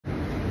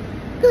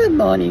Good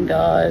morning,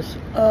 guys.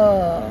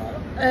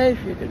 As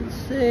you can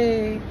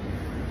see,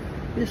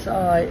 this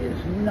eye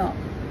is not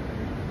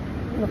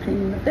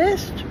looking the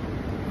best.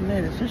 And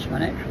there's this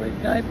one actually,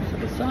 today because of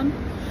the sun.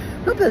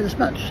 Not that there's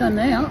much sun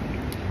out.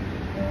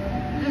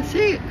 That's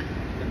it.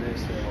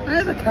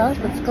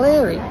 Overcast, but it's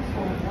glary.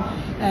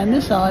 And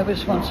this eye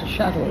just wants to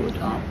shut all the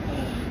time.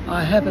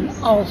 I have an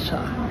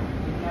ulcer.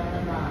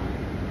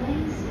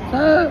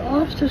 So,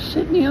 off to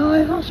Sydney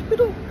Eye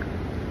Hospital.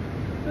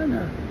 I don't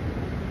know.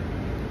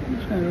 I'm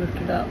just going to lift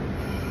it up.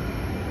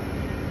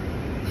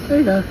 There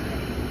you go.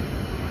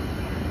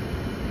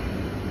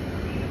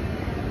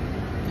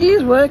 He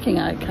is working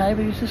okay,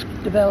 but he's just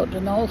developed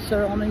an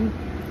ulcer on him.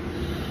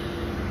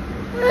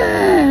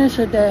 And it's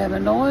so damn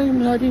annoying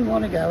because I didn't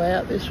want to go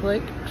out this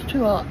week. It's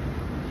too hot.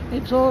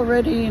 It's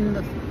already in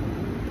the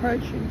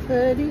approaching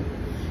 30.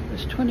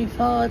 It's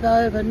 25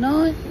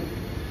 overnight,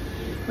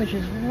 which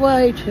is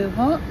way too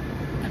hot.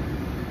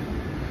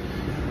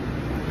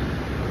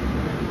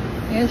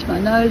 Yes, my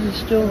nose is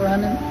still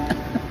running.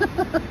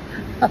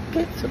 I'll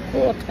get some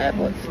more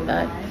tablets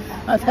today.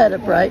 I've had a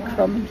break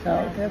from them, so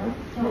I'll have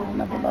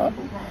another lot.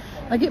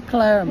 I get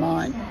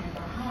Polaramine.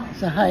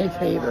 It's a hay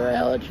fever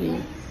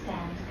allergy.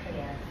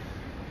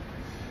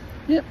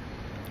 Yep,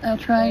 our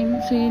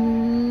train's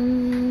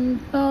in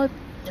 10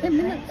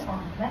 minutes.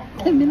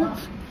 10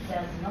 minutes.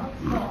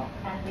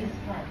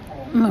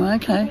 Oh,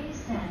 okay.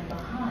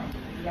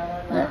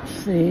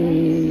 That's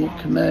the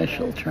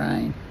commercial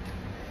train.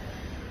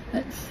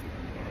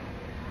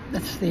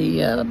 That's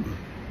the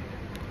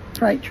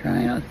freight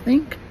train, I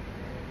think.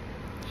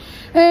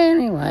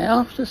 Anyway,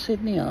 off to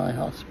Sydney Eye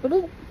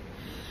Hospital.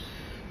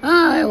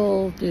 I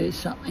will do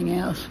something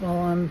else while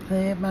I'm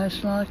there,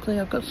 most likely.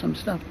 I've got some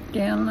stuff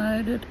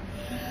downloaded.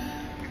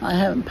 I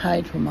haven't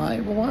paid for my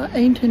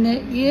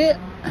internet yet.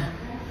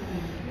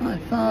 My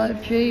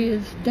 5G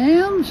is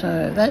down,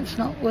 so that's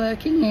not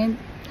working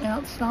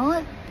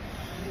outside.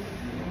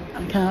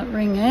 I can't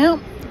ring out.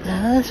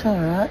 That's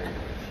alright.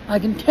 I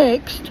can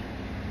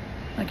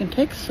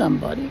text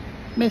somebody,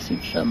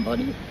 message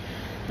somebody,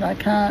 but I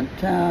can't,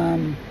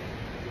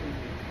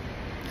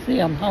 see,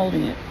 I'm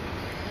holding it.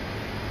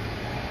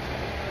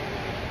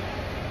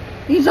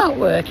 He's not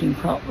working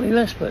properly,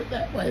 let's put it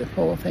that way, the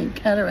poor thing.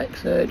 Cataract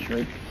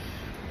surgery.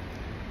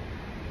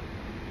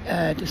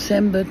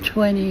 December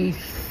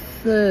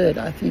 23rd,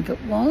 I think it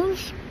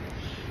was.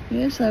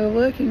 Yes, they were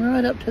working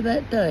right up to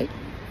that date.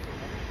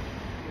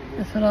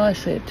 That's what I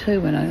said too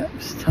when I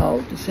was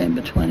told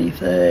December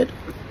 23rd.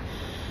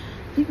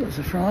 I think it was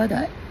a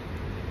Friday.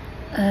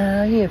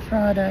 Yeah,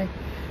 Friday.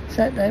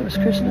 Saturday was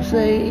Christmas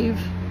Eve.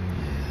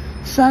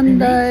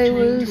 Sunday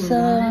was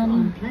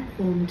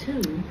platform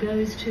 2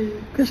 goes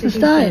to Christmas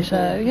Day,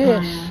 so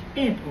yes.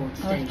 Airport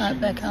station. I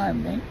was back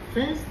home then.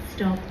 First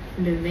stop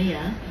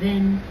Lumia,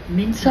 then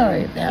Minto.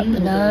 Sorry about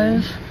the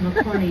nose.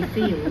 Macquarie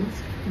Fields,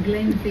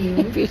 Glenfield,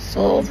 If you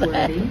saw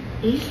that.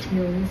 East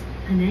Hills,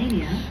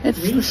 Panania.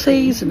 It's the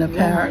season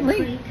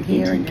apparently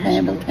here in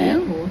Campbelltown.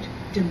 Airport,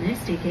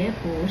 Domestic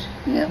Airport,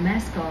 Yep.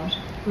 Mascot,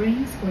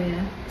 Green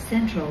Square,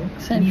 Central.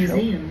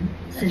 Museum,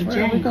 That's St where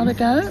James, we've got to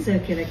go.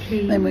 Circular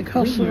Quay, Then we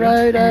cross the Woolworths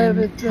road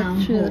over and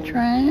Town to the Hall.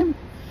 tram,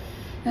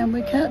 and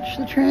we catch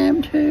the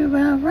tram to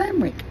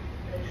Ramwick.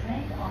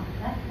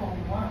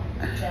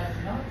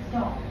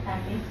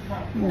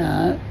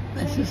 No,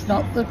 this is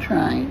not the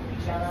train.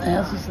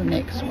 Ours is the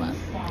next one.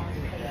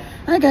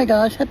 Okay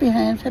guys, happy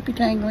hands, happy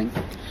tangling.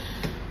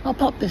 I'll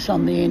pop this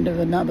on the end of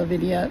another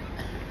video.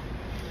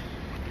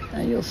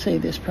 You'll see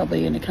this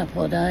probably in a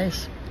couple of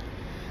days.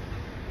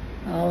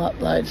 I'll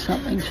upload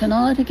something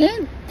tonight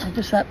again. I'm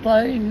just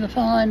uploading the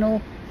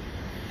final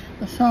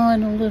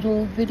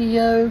little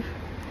video.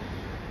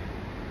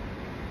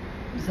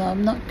 So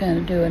I'm not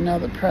going to do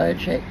another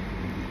project,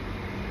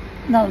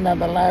 not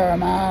another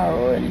Larimar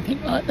or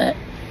anything like that.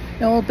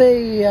 It will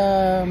be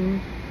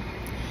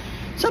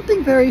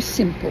something very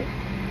simple.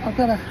 I've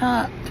got a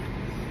heart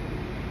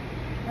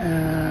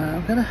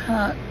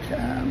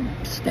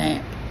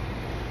stamp.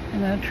 I'm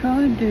going to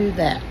try and do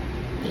that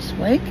this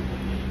week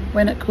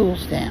when it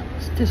cools down.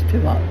 It's just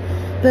too hot.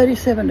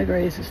 37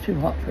 degrees is too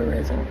hot for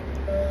resin.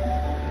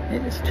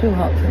 It is too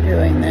hot for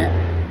doing that.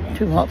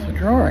 Too hot for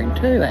drawing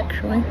too,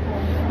 actually.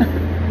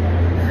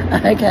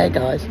 Okay,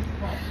 guys.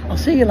 I'll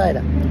see you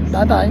later.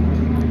 Bye-bye.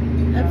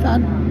 Have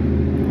fun.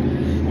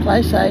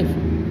 Play safe.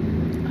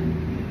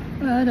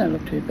 Well, I don't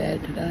look too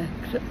bad today,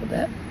 except for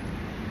that.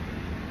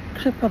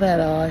 Except for that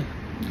eye.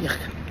 Yuck.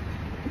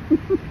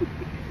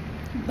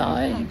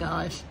 Bye. Hey,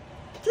 guys.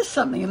 Just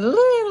something a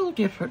little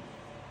different.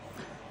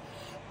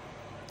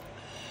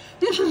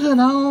 This is an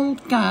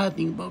old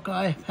gardening book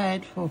I've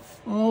had for,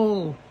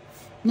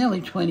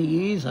 nearly 20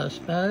 years, I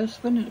suppose.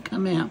 When did it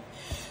come out?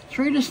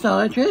 Reader's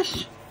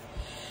Digest.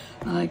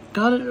 I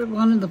got it at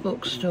one of the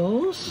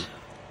bookstores.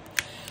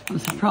 I'm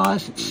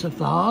surprised it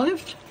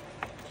survived.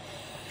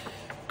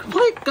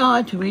 Complete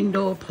Guide to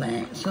Indoor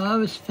Plants. I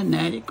was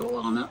fanatical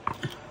on it.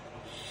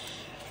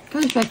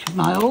 Goes back to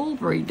my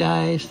Albury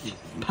days. The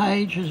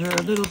pages are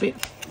a little bit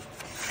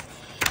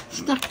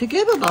stuck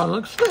together by the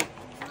looks of it.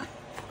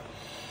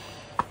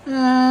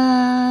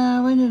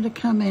 When did it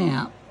come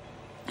out?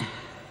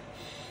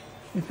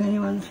 If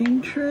anyone's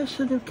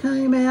interested, it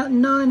came out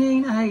in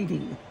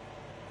 1980.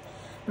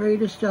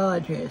 Reader's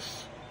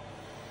Digest.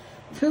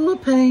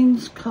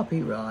 Philippines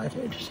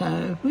copyrighted,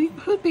 so we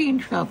could be in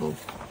trouble.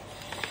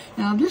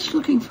 Now I'm just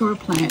looking for a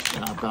plant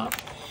that I've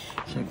got.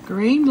 It's a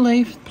green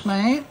leaf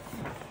plant.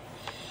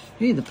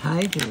 Here the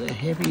pages are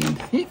heavy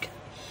and thick.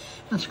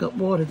 It's got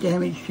water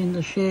damaged in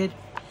the shed.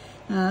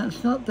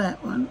 It's not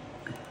that one.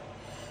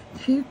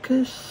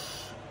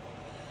 Fucus.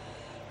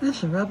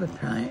 That's a rubber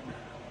plant.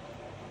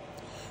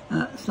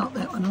 It's not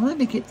that one. Let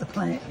me get the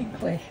plant in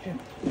question.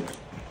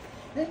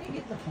 Let me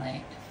get the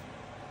plant.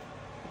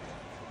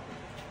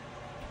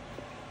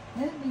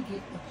 Let me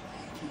get the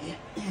plant here.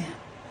 Now.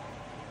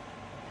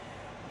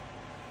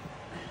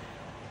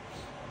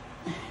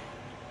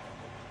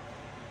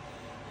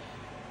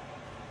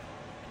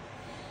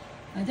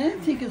 I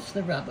don't think it's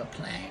the rubber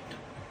plant.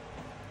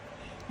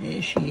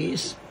 There she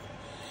is.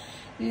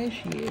 There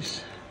she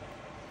is.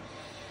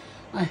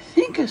 I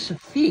think it's a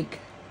fig.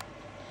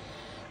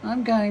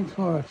 I'm going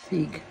for a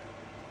fig.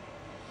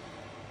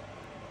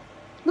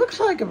 Looks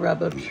like a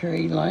rubber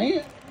tree,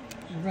 a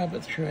rubber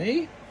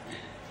tree.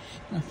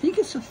 I think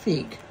it's a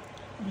fig.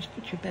 I'll just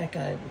put you back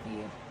over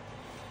here.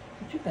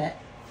 Put you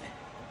back.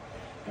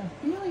 I'm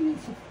feeling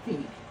it's a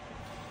fig.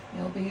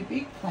 It'll be a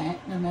big plant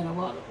no matter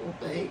what it will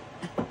be.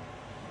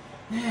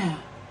 Now,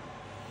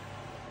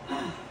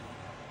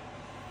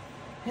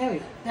 there we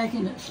go, back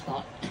in its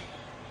spot.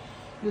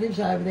 It lives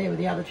over there with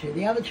the other two.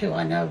 The other two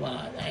I know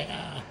what they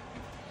are.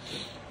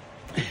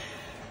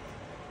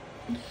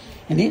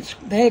 And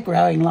they're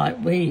growing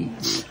like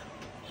weeds.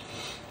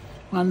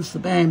 One's the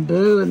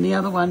bamboo and the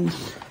other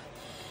one's,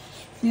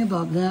 yeah,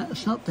 Bob, no,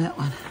 it's not that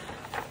one.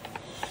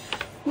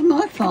 We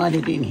might find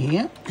it in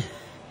here.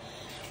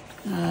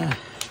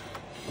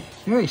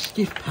 Very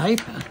stiff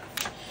paper.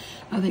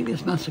 I think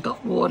this must have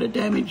got water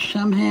damage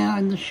somehow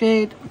in the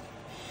shed.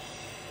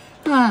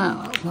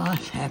 Oh, well,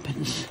 life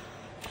happens.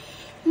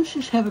 Let's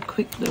just have a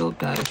quick little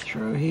go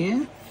through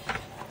here.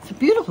 It's a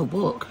beautiful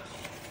book.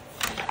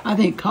 I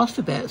think it cost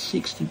about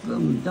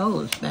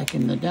 $60 back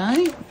in the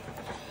day.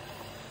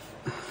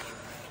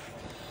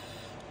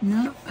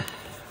 Nope.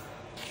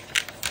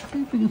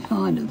 See if we can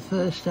find it the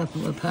first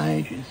couple of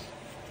pages.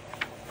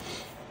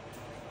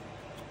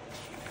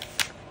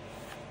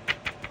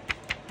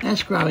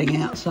 That's growing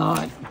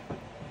outside.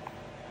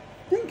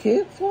 Thank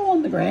you. It's all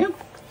on the ground.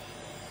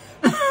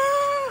 Am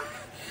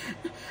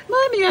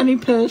I the only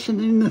person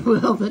in the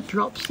world that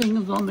drops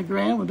things on the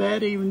ground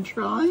without even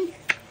trying?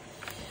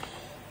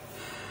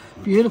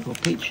 Beautiful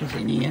pictures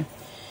in here.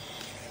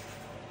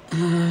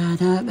 No,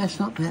 that's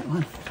not that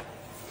one.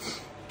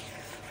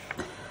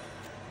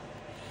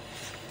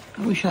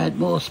 I wish I had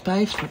more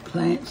space for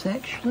plants,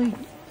 actually.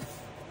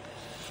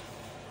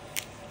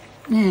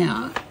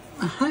 Now,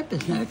 I hope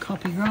there's no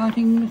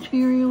copywriting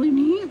material in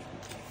here.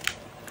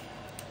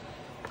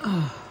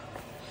 Oh,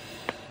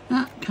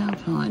 no, can't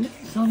find it.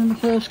 It's not in the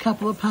first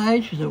couple of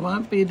pages. It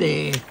won't be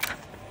there.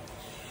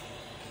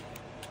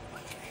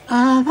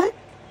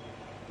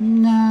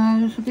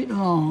 No, it's a bit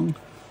long.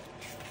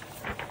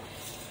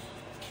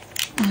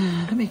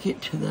 Let me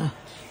get to the...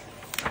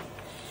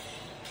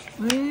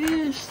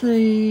 Where's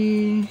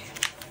the...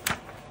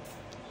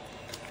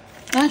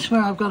 That's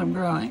where I've got them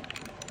growing.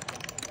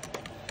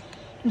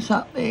 Just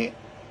up there.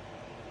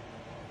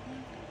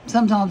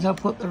 Sometimes I'll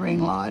put the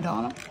ring light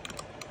on them.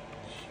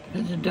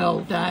 It's a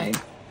dull day.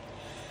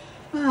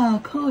 Oh,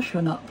 of course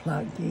you're not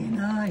plugged in,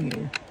 are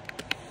you?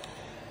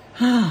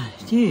 Ah,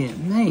 dear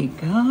me,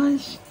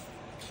 guys.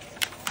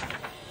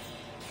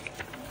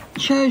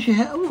 Shows you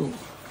how... Ooh.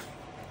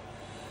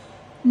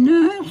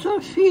 No, it's not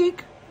a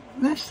fig.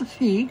 That's the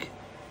fig.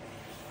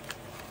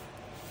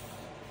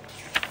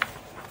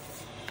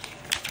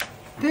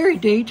 Very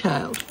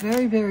detailed.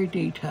 Very, very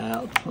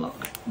detailed. Look.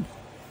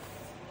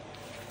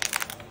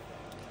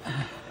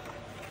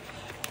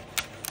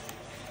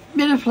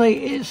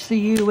 Admittedly, it's the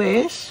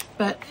US,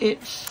 but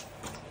it's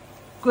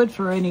good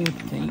for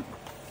anything.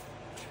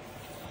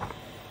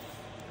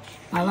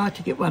 I like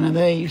to get one of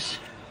these.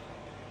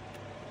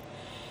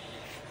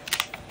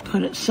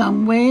 Put it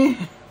somewhere.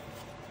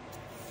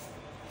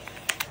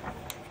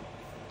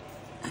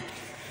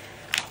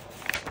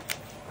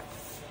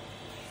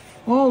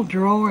 All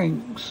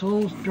drawings,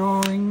 all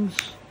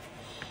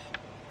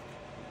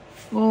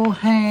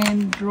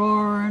hand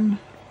drawing.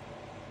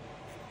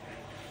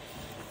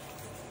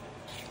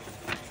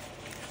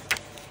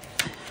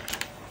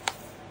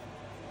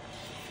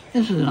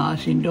 This is a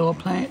nice indoor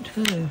plant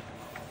too.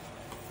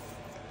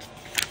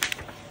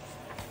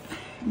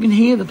 You can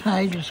hear the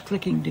pages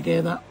clicking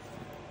together.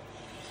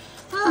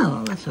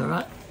 Oh, that's all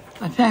right.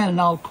 I found an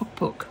old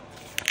cookbook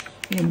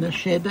in the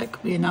shed. That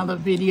could be another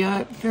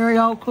video. Very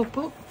old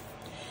cookbook.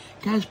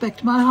 Goes back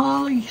to my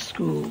high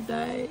school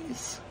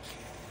days.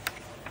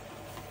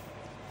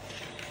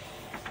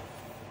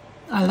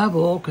 I love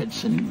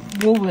orchids, and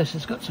Woolworths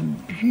has got some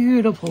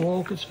beautiful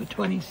orchids for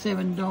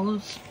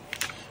 $27.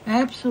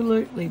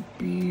 Absolutely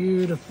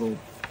beautiful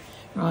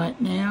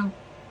right now.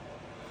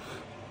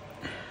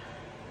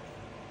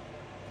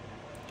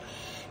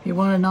 If you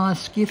want a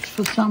nice gift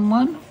for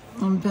someone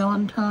on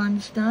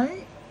Valentine's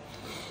Day,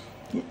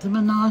 get them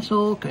a nice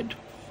orchid.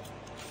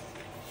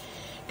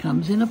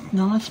 Comes in a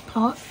nice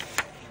pot.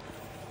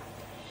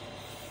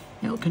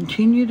 It'll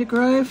continue to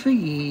grow for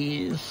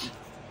years.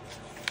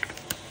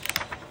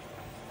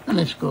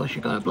 Unless, of course,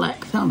 you've got a black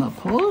thumb, of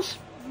course.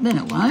 Then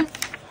it won't.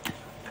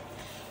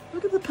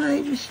 Look at the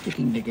pages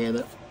sticking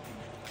together.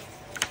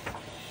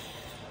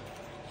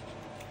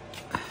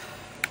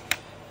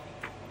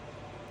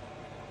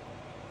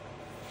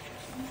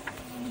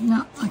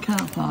 No, I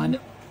can't find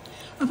it.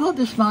 I thought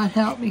this might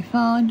help me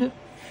find it.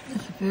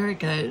 It's a very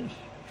good,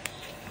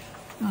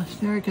 nice,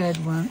 very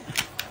good one.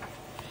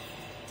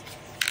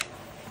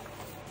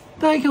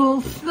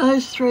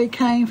 Those three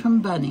came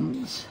from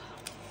Bunnings.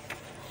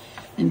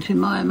 And to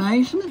my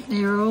amazement,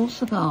 they're all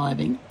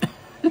surviving.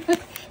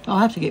 I'll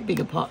have to get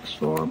bigger pots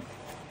for them.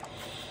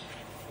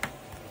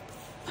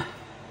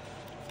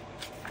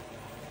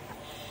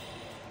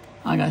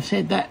 Like I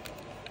said, that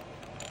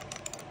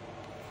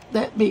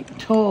big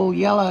tall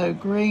yellow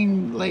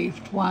green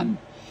leafed one,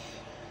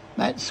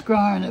 that's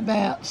grown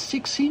about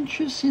 6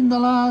 inches in the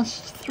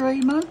last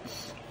 3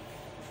 months.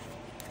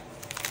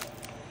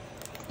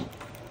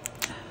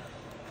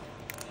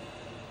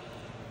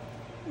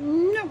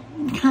 No,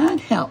 can't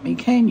help me,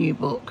 can you,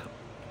 book?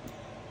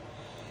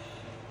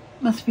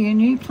 Must be a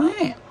new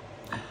plant.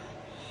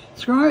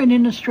 It's grown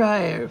in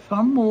Australia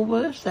from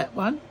Woolworths, that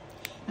one.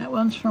 That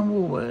one's from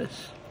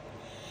Woolworths.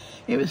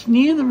 It was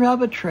near the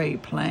rubber tree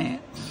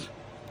plants.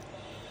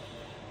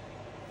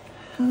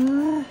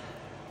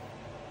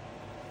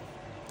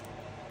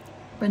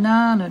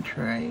 Banana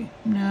tree.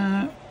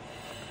 No.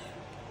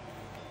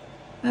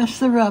 That's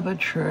the rubber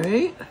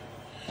tree.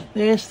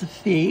 There's the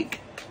fig.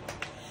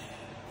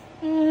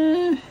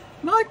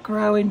 Might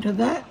grow into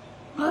that.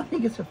 I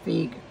think it's a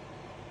fig.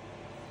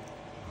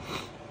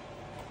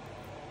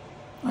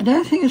 I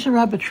don't think it's a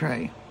rubber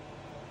tree.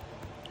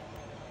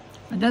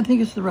 I don't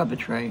think it's the rubber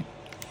tree.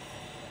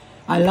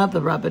 I love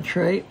the rubber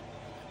tree.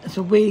 It's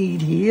a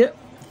weed here.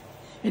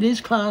 It is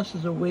classed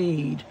as a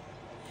weed.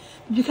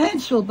 But you can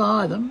still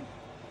buy them.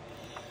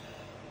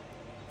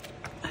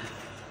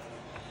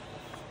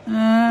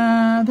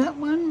 That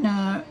one?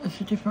 No, it's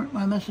a different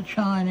one. That's a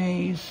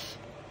Chinese.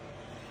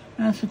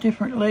 That's a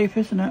different leaf,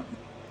 isn't it?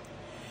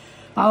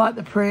 I like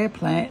the prayer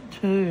plant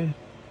too.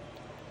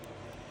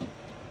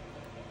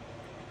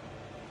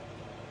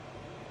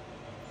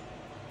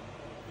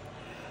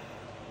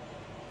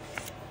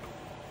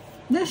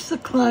 That's the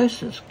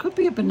closest. Could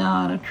be a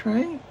banana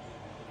tree.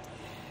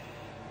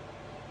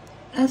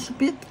 That's a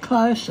bit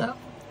closer.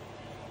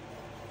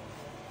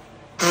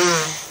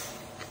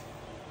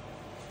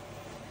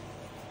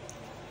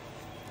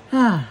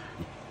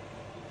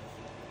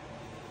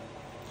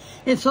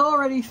 It's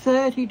already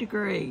 30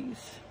 degrees.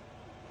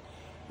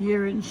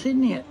 You're in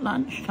Sydney at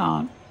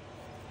lunchtime.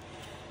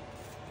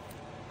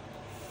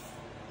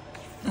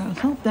 No,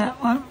 it's not that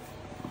one.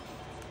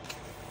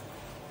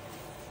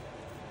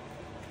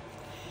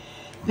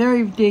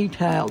 Very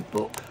detailed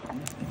book.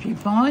 If you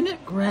find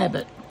it, grab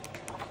it.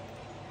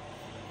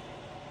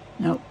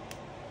 Nope.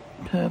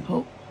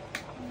 Purple.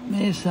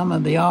 There's some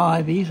of the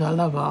ivies. I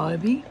love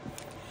ivy.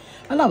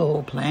 I love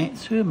all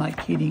plants. Who am I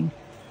kidding?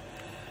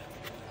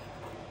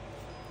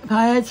 If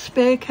I had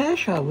spare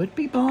cash, I would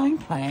be buying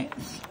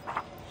plants.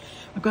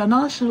 I've got a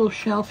nice little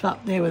shelf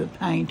up there with a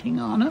painting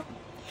on it.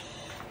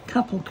 A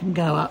couple can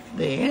go up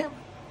there.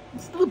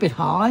 It's a little bit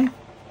high.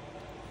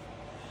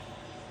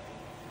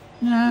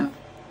 No.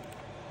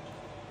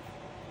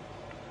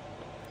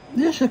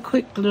 Just a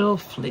quick little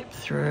flip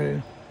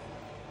through.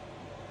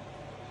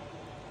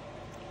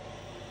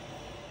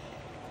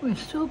 We're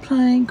still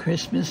playing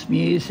Christmas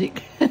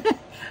music.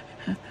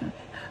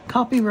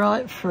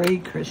 Copyright free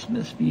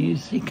Christmas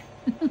music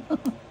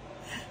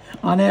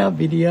on our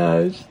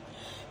videos.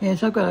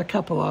 Yes, I've got a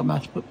couple I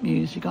must put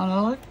music on.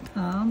 I like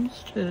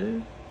palms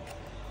too.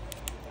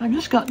 I've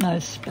just got no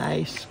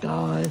space,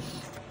 guys.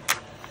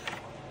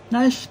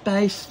 No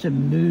space to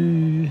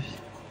move.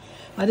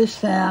 I just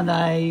found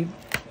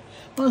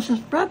well, it's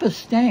a rubber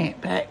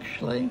stamp,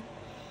 actually.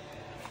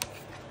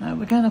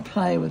 We're going to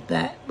play with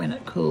that when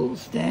it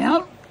cools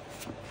down.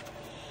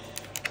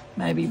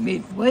 Maybe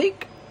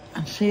midweek.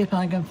 And see if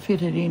I can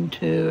fit it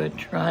into a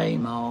tray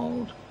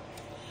mould.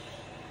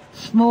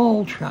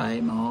 Small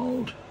tray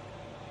mould.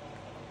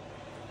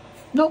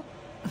 Nope,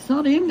 it's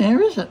not in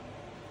there, is it?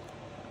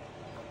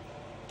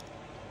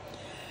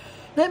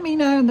 Let me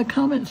know in the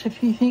comments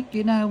if you think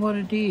you know what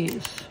it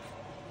is.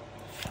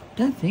 I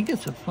don't think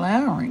it's a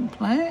flowering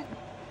plant.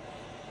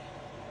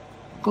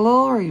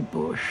 Glory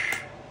bush.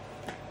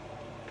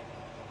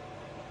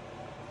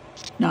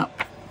 No.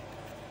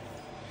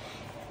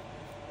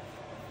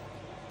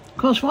 Of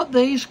course, what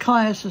these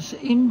class as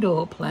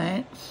indoor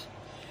plants,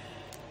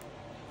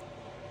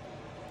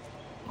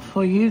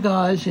 for you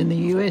guys in the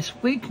US,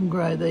 we can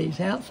grow these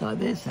outside.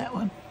 There's that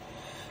one.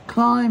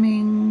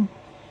 Climbing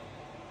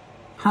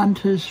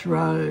hunter's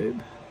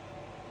robe.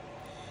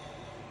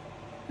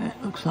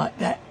 That looks like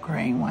that.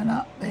 green one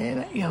up there,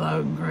 that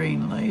yellow and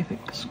green leaf.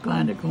 It's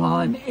going to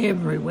climb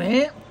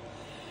everywhere.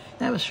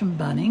 That was from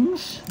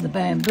Bunnings. The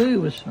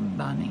bamboo was from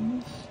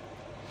Bunnings.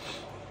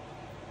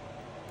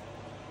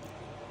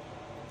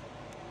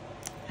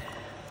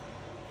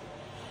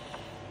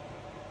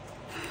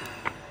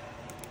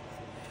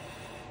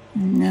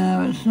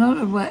 No, it's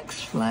not a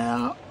wax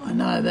flower. I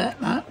know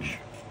that much.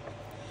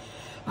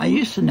 I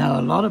used to know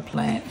a lot of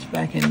plants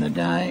back in the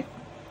day.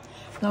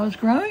 I was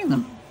growing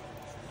them.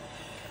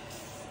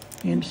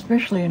 And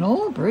especially in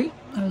Albury,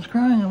 I was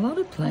growing a lot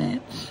of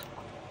plants.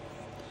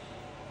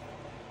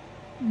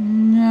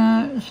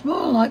 No, it's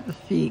more like the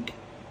fig.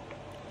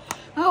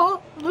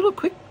 Oh, a little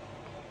quick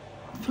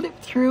flip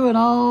through an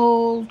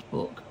old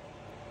book.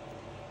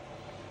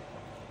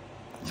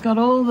 It's got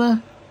all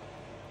the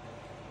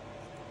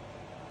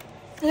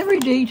every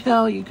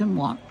detail you can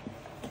want.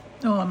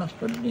 Oh, I must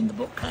put it in the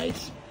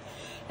bookcase.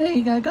 There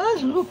you go,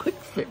 guys, a little quick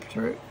flip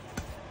through.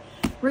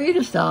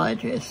 Reader's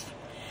Digest.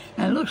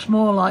 And it looks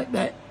more like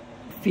that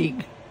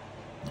fig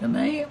to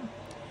me.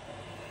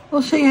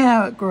 We'll see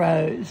how it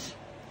grows.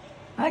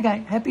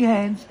 Okay, happy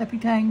hands, happy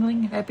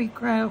tangling, happy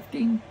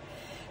crafting,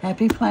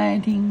 happy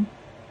planting.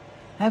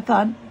 Have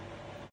fun.